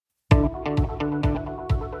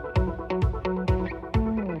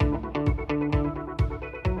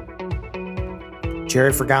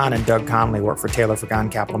Gerry and Doug Connolly work for Taylor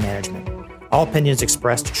Capital Management. All opinions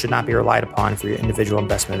expressed should not be relied upon for your individual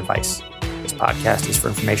investment advice. This podcast is for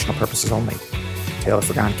informational purposes only. Taylor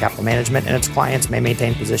Capital Management and its clients may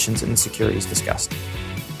maintain positions in the securities discussed.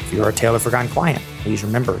 If you are a Taylor client, please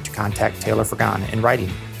remember to contact Taylor in writing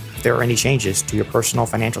if there are any changes to your personal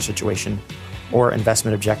financial situation or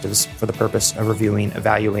investment objectives for the purpose of reviewing,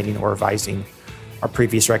 evaluating, or revising our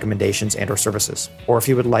previous recommendations and/or services, or if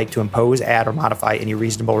you would like to impose, add, or modify any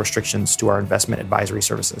reasonable restrictions to our investment advisory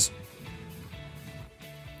services.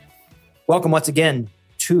 Welcome once again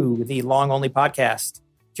to the Long Only podcast.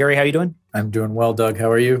 Gerry, how are you doing? I'm doing well, Doug.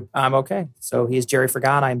 How are you? I'm okay. So he's Gerry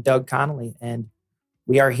I'm Doug Connolly, and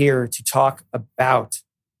we are here to talk about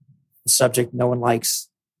the subject no one likes,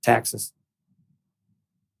 taxes.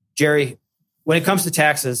 Gerry, when it comes to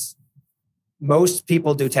taxes, most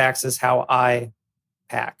people do taxes how I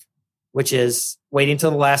pack, which is waiting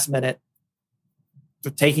till the last minute,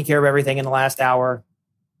 taking care of everything in the last hour,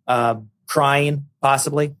 crying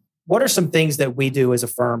possibly. What are some things that we do as a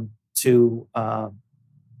firm to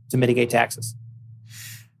mitigate taxes?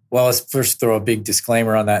 Well, let's first throw a big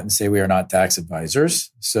disclaimer on that and say we are not tax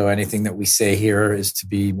advisors. So anything that we say here is to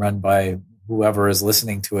be run by whoever is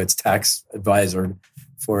listening to its tax advisor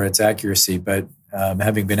for its accuracy. But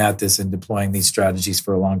having been at this and deploying these strategies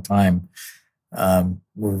for a long time,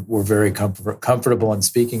 we're very comfortable in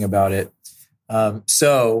speaking about it.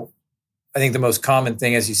 So I think the most common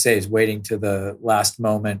thing, as you say, is waiting to the last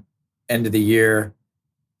moment, end of the year,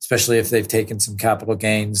 especially if they've taken some capital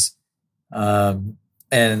gains,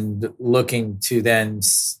 and looking to then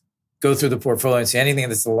go through the portfolio and see anything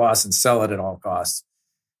that's a loss and sell it at all costs.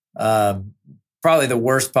 Probably the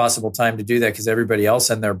worst possible time to do that because everybody else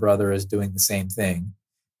and their brother is doing the same thing.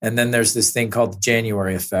 And then there's this thing called the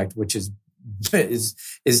January effect, which is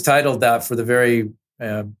titled that for the very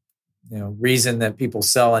reason that people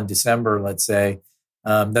sell in December, let's say,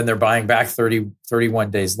 then they're buying back 31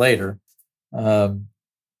 days later.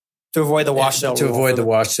 To avoid the wash sale rule. To avoid the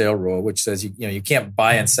wash sale rule, which says you can't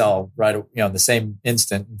buy and sell right in the same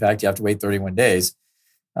instant. In fact, you have to wait 31 days.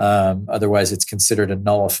 Otherwise, it's considered a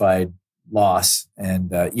nullified loss,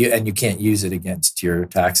 and you can't use it against your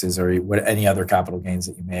taxes or any other capital gains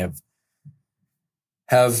that you may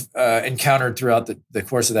have encountered throughout the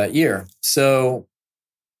course of that year. So,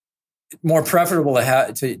 more preferable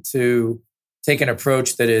to take an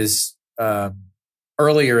approach that is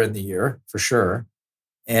earlier in the year for sure,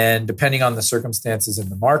 and depending on the circumstances in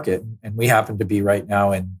the market, and we happen to be right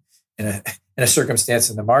now in a circumstance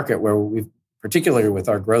in the market where we've, particularly with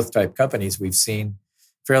our growth type companies, we've seen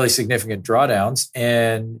fairly significant drawdowns,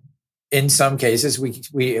 and in some cases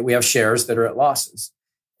we have shares that are at losses,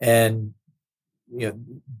 and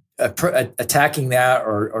attacking that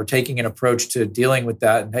or taking an approach to dealing with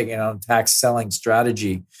that and taking on a tax selling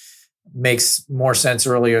strategy makes more sense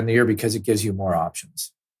earlier in the year because it gives you more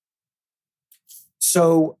options.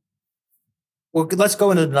 So, let's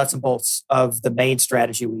go into the nuts and bolts of the main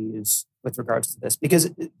strategy we use with regards to this,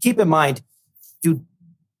 because keep in mind,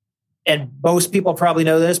 and most people probably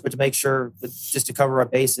know this, but to make sure, just to cover our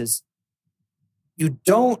bases, you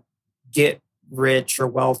don't get rich or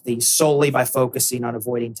wealthy solely by focusing on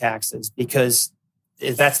avoiding taxes, because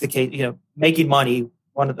if that's the case, making money,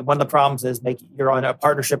 one of the problems is you're on a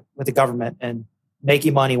partnership with the government, and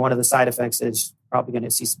making money, one of the side effects is probably going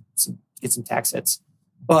to get some tax hits.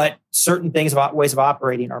 But certain things about ways of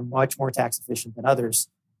operating are much more tax efficient than others,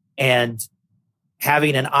 and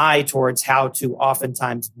having an eye towards how to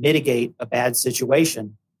oftentimes mitigate a bad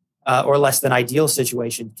situation or less than ideal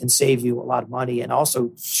situation can save you a lot of money, and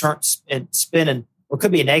also spin what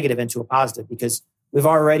could be a negative into a positive, because we've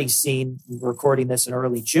already seen, we're recording this in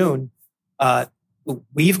early June,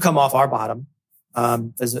 we've come off our bottom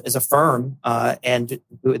as a firm, and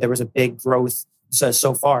there was a big growth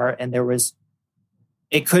so far, and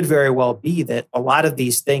it could very well be that a lot of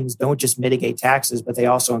these things don't just mitigate taxes, but they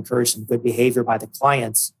also encourage some good behavior by the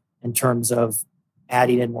clients in terms of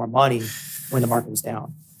adding in more money when the market is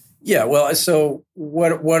down. Yeah, well, so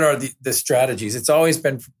what are the strategies? It's always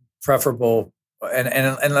been preferable,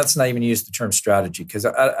 and let's not even use the term strategy, because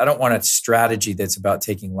I don't want a strategy that's about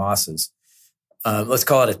taking losses. Let's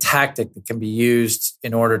call it a tactic that can be used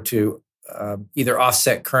in order to either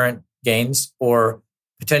offset current gains or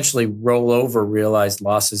potentially roll over realized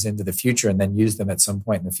losses into the future and then use them at some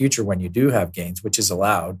point in the future when you do have gains, which is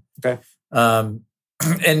allowed. Okay. And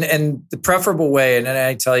the preferable way, and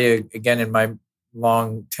I tell you again, in my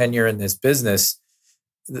long tenure in this business,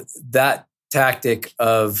 that tactic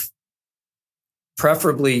of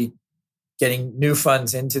preferably getting new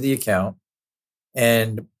funds into the account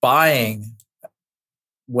and buying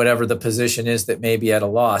whatever the position is that may be at a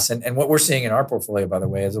loss. And what we're seeing in our portfolio, by the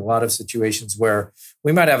way, is a lot of situations where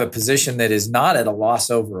we might have a position that is not at a loss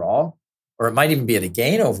overall, or it might even be at a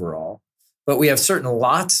gain overall, but we have certain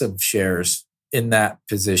lots of shares in that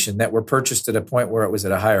position that were purchased at a point where it was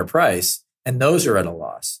at a higher price, and those are at a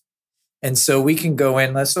loss. And so we can go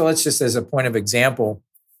in, let's just as a point of example,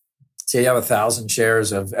 say you have 1,000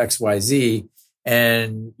 shares of XYZ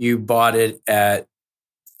and you bought it at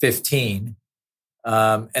 15,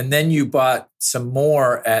 and then you bought some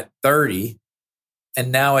more at 30,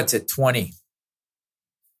 and now it's at 20.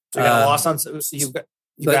 So you got a loss on, so you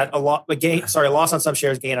got a lot, a gain. Sorry, a loss on some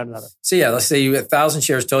shares, gain on another. So yeah, let's say you had 1,000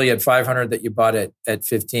 shares total, you had 500 that you bought at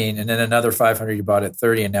 15, and then another 500 you bought at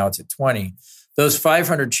 30, and now it's at 20. Those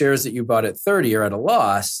 500 shares that you bought at 30 are at a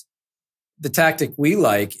loss. The tactic we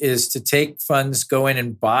like is to take funds, go in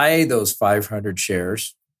and buy those 500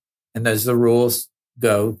 shares. And as the rules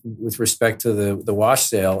go with respect to the wash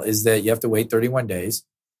sale, is that you have to wait 31 days.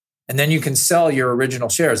 And then you can sell your original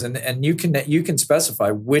shares. And you can specify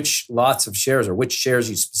which lots of shares or which shares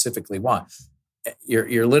you specifically want.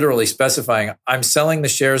 You're literally specifying, I'm selling the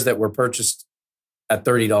shares that were purchased at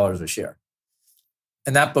 $30 a share.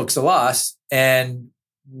 And that books a loss. And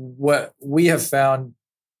what we have found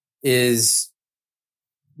is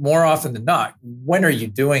more often than not, when are you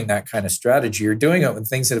doing that kind of strategy? You're doing it when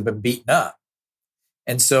things that have been beaten up.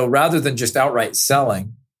 And so rather than just outright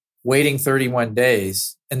selling, waiting 31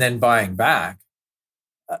 days and then buying back,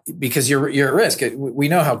 because you're at risk. We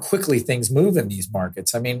know how quickly things move in these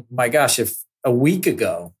markets. I mean, my gosh, if a week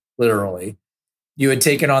ago, literally, you had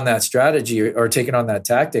taken on that strategy or taken on that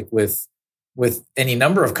tactic with any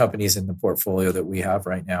number of companies in the portfolio that we have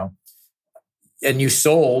right now, and you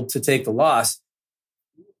sold to take the loss,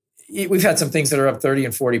 we've had some things that are up 30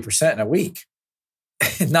 and 40% in a week.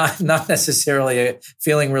 not necessarily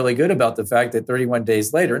feeling really good about the fact that 31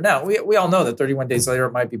 days later, now we all know that 31 days later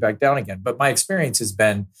it might be back down again, but my experience has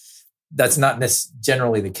been that's not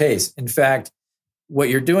generally the case. In fact, what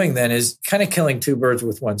you're doing then is kind of killing two birds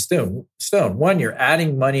with one stone. One, you're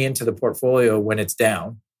adding money into the portfolio when it's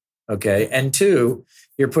down, okay? And two,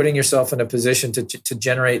 you're putting yourself in a position to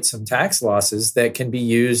generate some tax losses that can be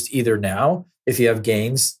used either now, if you have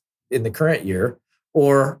gains in the current year,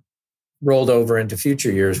 or rolled over into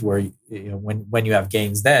future years where, when you have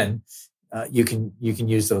gains, then you can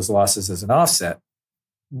use those losses as an offset.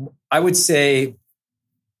 I would say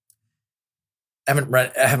I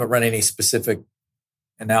haven't run any specific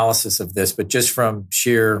analysis of this, but just from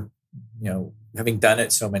sheer, having done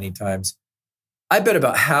it so many times, I bet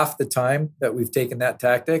about half the time that we've taken that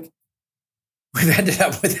tactic, we've ended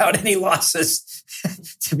up without any losses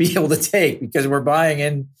to be able to take, because we're buying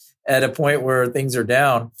in at a point where things are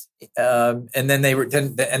down, and then they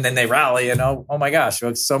rally, oh my gosh,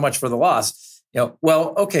 so much for the loss.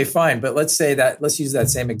 Well, okay, fine, but let's use that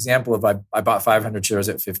same example of I bought 500 shares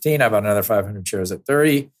at 15, I bought another 500 shares at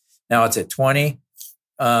 30, now it's at 20.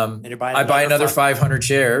 I buy another 500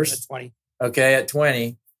 shares at 20. Okay, at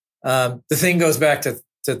 20. The thing goes back to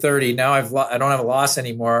 30. Now I don't have a loss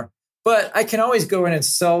anymore, but I can always go in and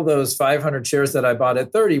sell those 500 shares that I bought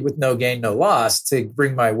at 30 with no gain, no loss, to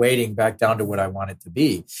bring my weighting back down to what I want it to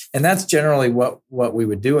be. And that's generally what we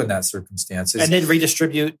would do in that circumstance. And then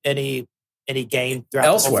redistribute any gain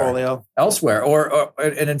throughout the portfolio. Elsewhere.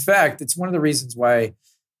 And in fact, it's one of the reasons why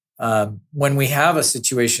when we have a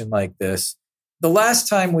situation like this, the last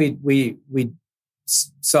time we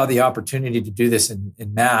saw the opportunity to do this in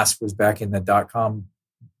mass was back in the .com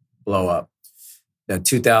blow up. The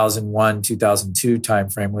 2001, 2002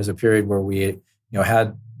 timeframe was a period where we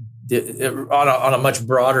had on a much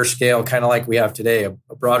broader scale, kind of like we have today,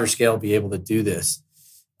 a broader scale, be able to do this.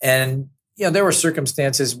 And there were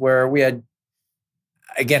circumstances where we had,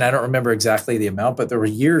 again, I don't remember exactly the amount, but there were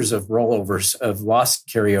years of rollovers, of loss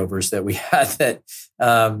carryovers that we had that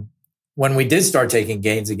when we did start taking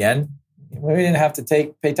gains again, we didn't have to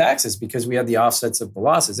pay taxes because we had the offsets of the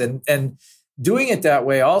losses. And doing it that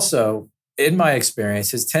way also, in my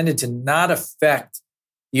experience, has tended to not affect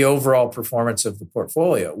the overall performance of the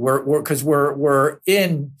portfolio. We're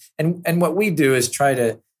in, and what we do is try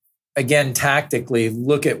to, again, tactically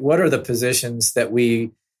look at what are the positions that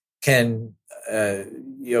we can,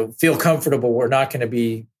 feel comfortable we're not going to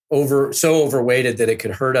be so overweighted that it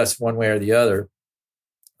could hurt us one way or the other.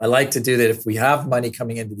 I like to do that if we have money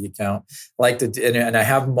coming into the account. And I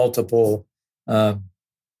have multiple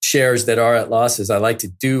shares that are at losses. I like to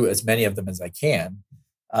do as many of them as I can,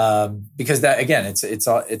 because that, again,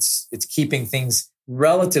 it's keeping things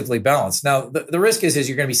relatively balanced. Now, the risk is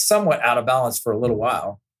you're going to be somewhat out of balance for a little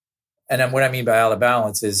while. And then what I mean by out of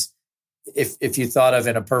balance is if you thought of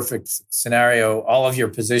in a perfect scenario, all of your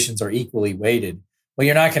positions are equally weighted. Well,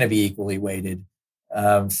 you're not going to be equally weighted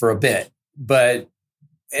for a bit, but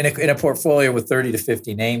in a portfolio with 30 to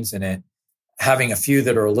 50 names in it, having a few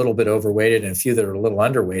that are a little bit overweighted and a few that are a little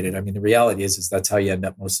underweighted. I mean, the reality is that's how you end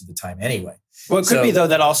up most of the time anyway. Well, it could be, though,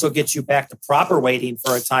 that also gets you back to proper weighting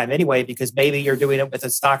for a time anyway, because maybe you're doing it with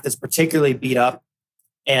a stock that's particularly beat up.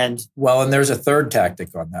 And there's a third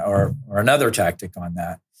tactic on that, or another tactic on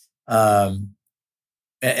that.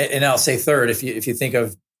 And I'll say third, if you think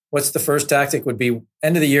of what's the first tactic would be,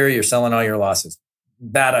 end of the year, you're selling all your losses.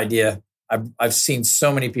 Bad idea. I've seen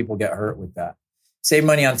so many people get hurt with that. Save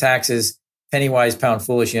money on taxes, penny wise, pound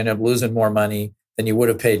foolish. You end up losing more money than you would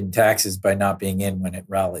have paid in taxes by not being in when it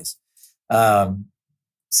rallies.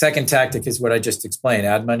 Second tactic is what I just explained.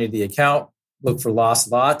 Add money to the account, look for lost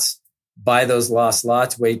lots, buy those lost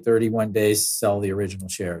lots, wait 31 days, sell the original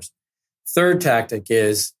shares. Third tactic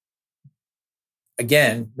is,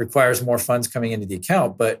 again, requires more funds coming into the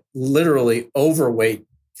account, but literally overweight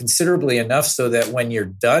considerably enough so that when you're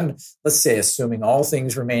done, let's say, assuming all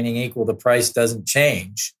things remaining equal, the price doesn't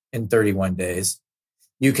change in 31 days,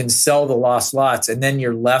 you can sell the lost lots, and then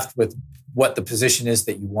you're left with what the position is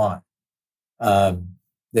that you want. That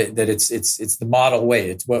it's the model weight.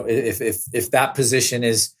 It's what if that position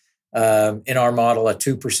is in our model a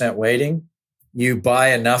 2% weighting, you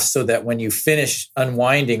buy enough so that when you finish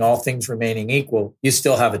unwinding, all things remaining equal, you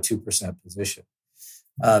still have a 2% position.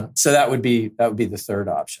 So that would be the third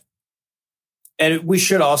option. And we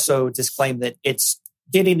should also disclaim that it's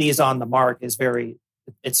getting these on the mark is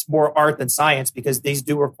it's more art than science, because these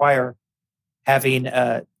do require having,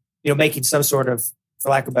 making some sort of, for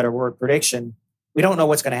lack of a better word, prediction. We don't know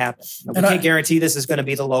what's going to happen. We can't guarantee this is going to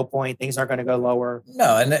be the low point. Things aren't going to go lower.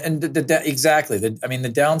 No, exactly.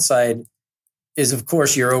 The downside is, of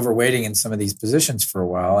course, you're overweighting in some of these positions for a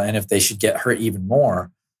while, and if they should get hurt even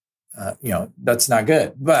more, that's not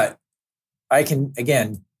good. But I can,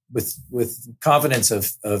 again, with confidence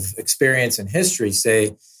of experience and history,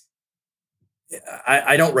 say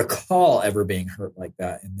I don't recall ever being hurt like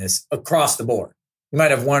that in this across the board. You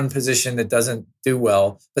might have one position that doesn't do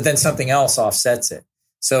well, but then something else offsets it.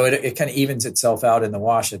 So it kind of evens itself out in the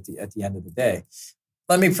wash at the end of the day.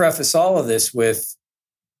 Let me preface all of this with,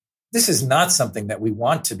 this is not something that we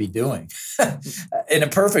want to be doing. In a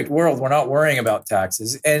perfect world, we're not worrying about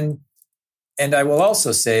taxes. And I will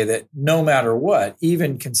also say that no matter what,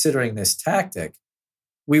 even considering this tactic,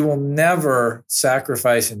 we will never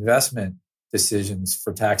sacrifice investment decisions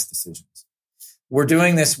for tax decisions. We're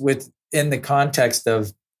doing this in the context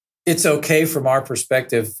of, it's okay from our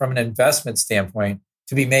perspective, from an investment standpoint,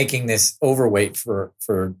 to be making this overweight for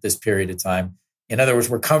this period of time. In other words,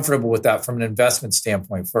 we're comfortable with that from an investment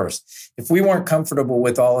standpoint first. If we weren't comfortable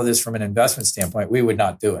with all of this from an investment standpoint, we would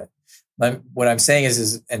not do it. What I'm saying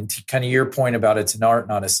is, and kind of your point about it's an art,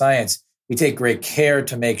 not a science, we take great care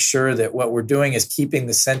to make sure that what we're doing is keeping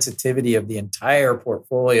the sensitivity of the entire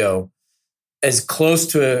portfolio as close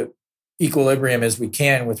to equilibrium as we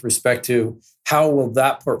can with respect to how will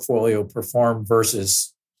that portfolio perform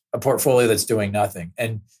versus a portfolio that's doing nothing.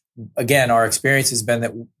 And again, our experience has been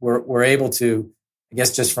that we're able to, I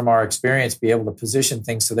guess just from our experience, be able to position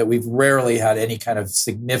things so that we've rarely had any kind of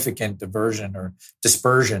significant diversion or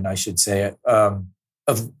dispersion, I should say, of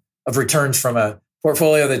returns from a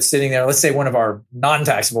portfolio that's sitting there. Let's say one of our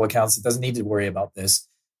non-taxable accounts that doesn't need to worry about this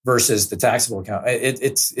versus the taxable account.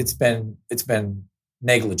 It's been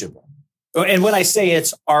negligible. And when I say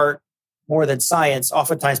it's art more than science,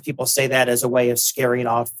 oftentimes people say that as a way of scaring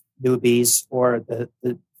off newbies or the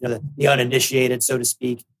uninitiated, so to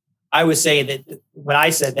speak. I was saying that when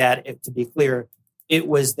I said that, to be clear, it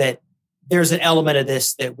was that there's an element of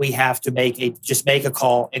this that we have to just make a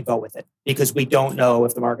call and go with it, because we don't know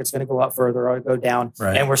if the market's going to go up further or go down.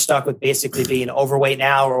 Right. And we're stuck with basically being overweight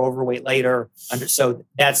now or overweight later. So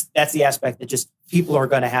that's the aspect that just people are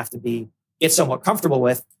going to have to get somewhat comfortable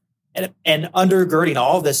with. And undergirding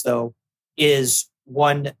all of this, though, is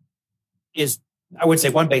I wouldn't say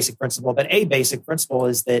one basic principle, but a basic principle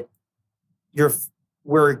is that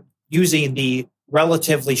we're using the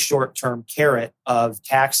relatively short-term carrot of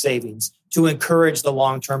tax savings to encourage the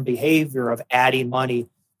long-term behavior of adding money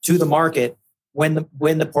to the market when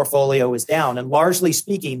the portfolio is down. And largely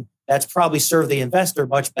speaking, that's probably served the investor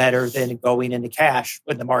much better than going into cash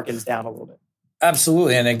when the market is down a little bit.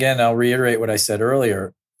 Absolutely. And again, I'll reiterate what I said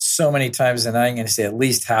earlier. So many times, and I'm going to say at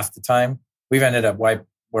least half the time, we've ended up where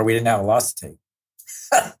we didn't have a loss to take.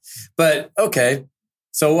 But okay,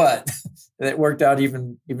 so what? It worked out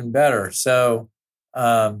even better. So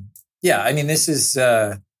I mean, this is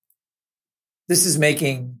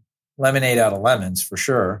making lemonade out of lemons for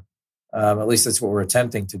sure. At least that's what we're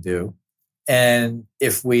attempting to do. And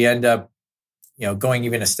if we end up, going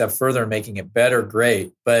even a step further and making it better,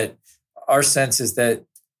 great. But our sense is that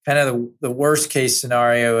kind of the worst case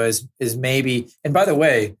scenario is maybe, and by the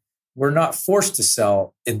way, we're not forced to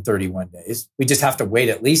sell in 31 days. We just have to wait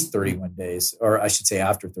at least 31 days, or I should say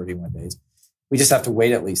after 31 days. We just have to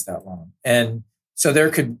wait at least that long. And so there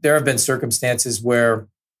have been circumstances where,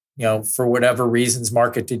 for whatever reasons,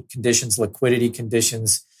 market conditions, liquidity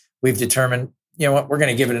conditions, we've determined, what, we're going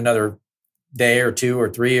to give it another day or two or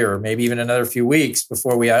three, or maybe even another few weeks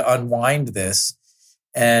before we unwind this.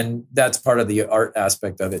 And that's part of the art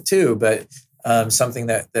aspect of it too. But something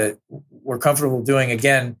that we're comfortable doing,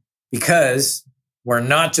 again, because we're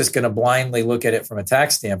not just going to blindly look at it from a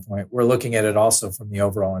tax standpoint. We're looking at it also from the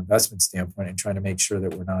overall investment standpoint and trying to make sure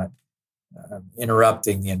that we're not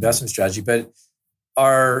interrupting the investment strategy. But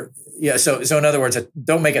so in other words,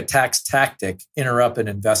 don't make a tax tactic interrupt an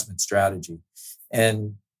investment strategy.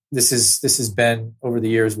 And this has been over the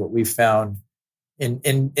years what we've found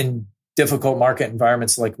in difficult market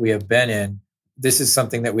environments like we have been in. This is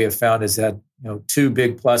something that we have found has had two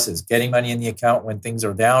big pluses: getting money in the account when things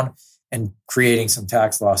are down, and creating some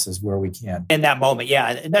tax losses where we can. In that moment, yeah.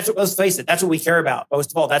 And that's what, let's face it, that's what we care about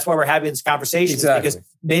most of all. That's why we're having this conversation. Exactly. Because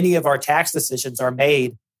many of our tax decisions are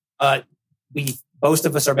made. Most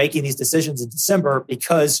of us are making these decisions in December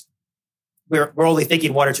because we're only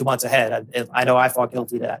thinking 1 or 2 months ahead. I know I fall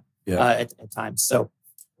guilty to that at times. So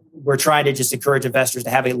we're trying to just encourage investors to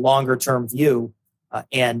have a longer term view.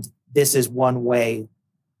 And this is one way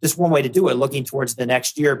to do it, looking towards the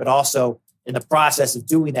next year, but also in the process of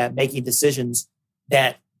doing that, making decisions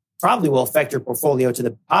that probably will affect your portfolio to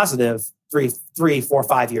the positive 3, 4,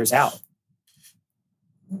 5 years out.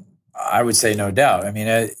 I would say no doubt. I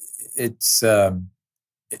mean, it's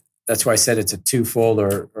that's why I said it's a twofold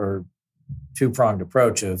or two-pronged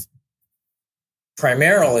approach of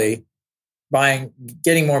primarily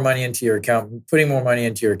getting more money into your account, putting more money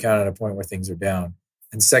into your account at a point where things are down,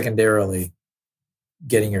 and secondarily,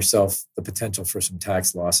 getting yourself the potential for some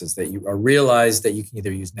tax losses that you are realized that you can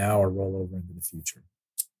either use now or roll over into the future.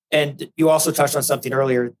 And you also touched on something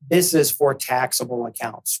earlier. This is for taxable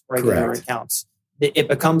accounts, regular Correct. accounts. It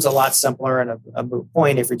becomes a lot simpler and a moot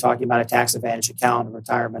point if you're talking about a tax advantage account, a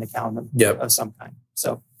retirement account of some kind.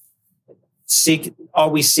 So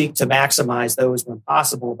always seek to maximize those when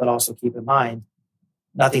possible, but also keep in mind,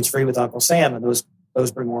 nothing's free with Uncle Sam, and those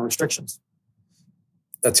bring more restrictions.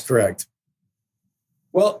 That's correct.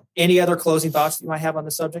 Well, any other closing thoughts that you might have on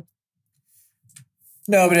the subject?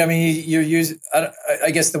 No, but I mean,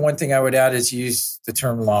 I guess the one thing I would add is use the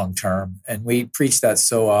term long term, and we preach that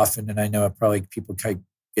so often. And I know probably people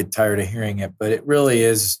get tired of hearing it, but it really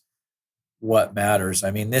is what matters. I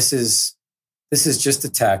mean, this is just a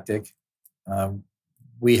tactic.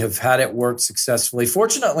 We have had it work successfully.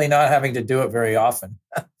 Fortunately, not having to do it very often,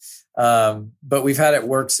 but we've had it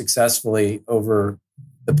work successfully over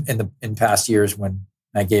in past years when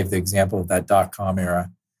I gave the example of that .com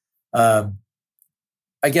era.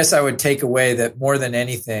 I guess I would take away that more than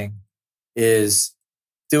anything is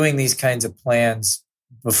doing these kinds of plans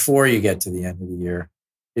before you get to the end of the year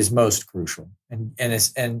is most crucial. And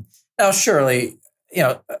now surely,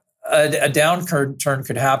 a downturn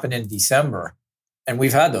could happen in December, and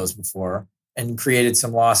we've had those before and created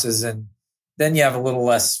some losses, and then you have a little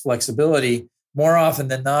less flexibility. More often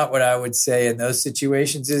than not, what I would say in those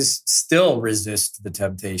situations is still resist the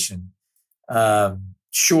temptation.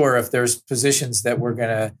 Sure, if there's positions that we're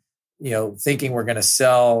going to, thinking we're going to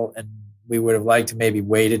sell and we would have liked to maybe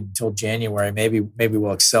waited until January, maybe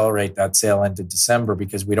we'll accelerate that sale into December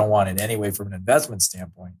because we don't want it anyway from an investment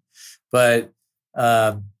standpoint. But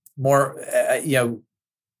more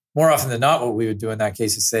often than not, what we would do in that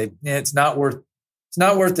case is say, it's not worth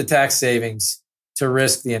the tax savings to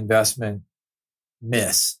risk the investment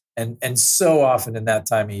miss. And so often in that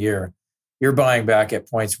time of year, you're buying back at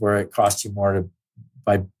points where it costs you more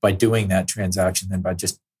by doing that transaction than by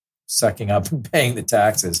just sucking up and paying the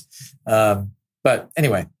taxes. But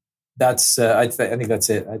anyway, that's I think that's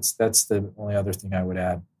it. That's the only other thing I would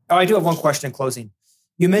add. Oh, I do have one question in closing.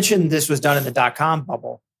 You mentioned this was done in the .com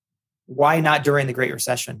bubble. Why not during the Great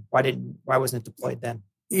Recession? Why wasn't it deployed then?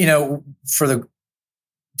 To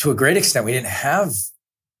a great extent, we didn't have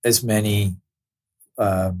as many.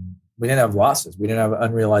 We didn't have losses. We didn't have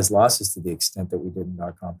unrealized losses to the extent that we did in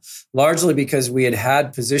 .com, largely because we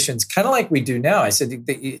had positions kind of like we do now. I said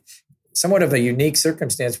that somewhat of a unique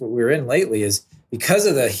circumstance what we were in lately is because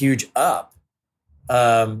of the huge up,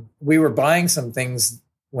 we were buying some things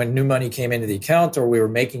when new money came into the account, or we were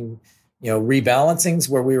making rebalancings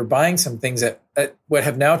where we were buying some things at what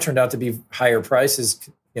have now turned out to be higher prices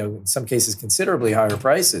in some cases, considerably higher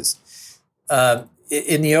prices.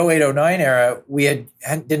 In the 08-09 era, we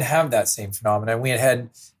didn't have that same phenomenon. We had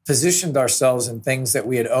positioned ourselves in things that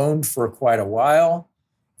we had owned for quite a while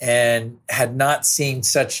and had not seen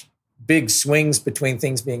such big swings between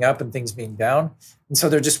things being up and things being down. And so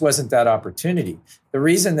there just wasn't that opportunity. The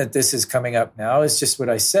reason that this is coming up now is just what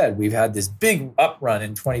I said. We've had this big up run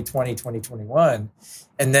in 2020, 2021,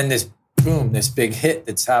 and then this boom, this big hit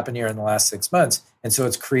that's happened here in the last 6 months. And so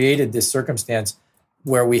it's created this circumstance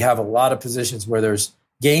where we have a lot of positions where there's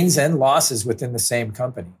gains and losses within the same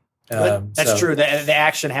company. That's true. The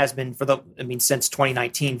action has been since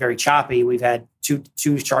 2019, very choppy. We've had two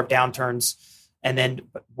sharp downturns. And then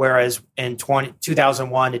whereas in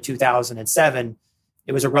 2001 to 2007,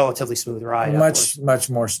 it was a relatively smooth ride. Much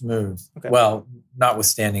more smooth. Okay. Well,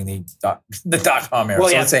 notwithstanding the dot-com era.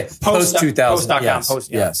 Well, yeah, so let's say post-2000. Post-dot-com.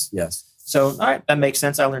 Yes. So, all right, that makes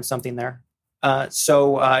sense. I learned something there.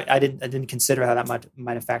 So I didn't consider how that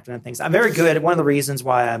might have factored in things. I'm very good. One of the reasons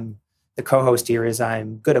why I'm the co-host here is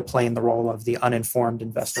I'm good at playing the role of the uninformed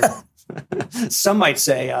investor. Some might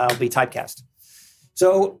say I'll be typecast.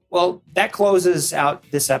 So, well, that closes out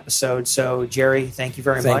this episode. So, Gerry, thank you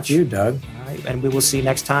very much. Thank you, Doug. All right, and we will see you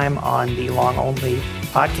next time on the Long Only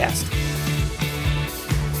podcast.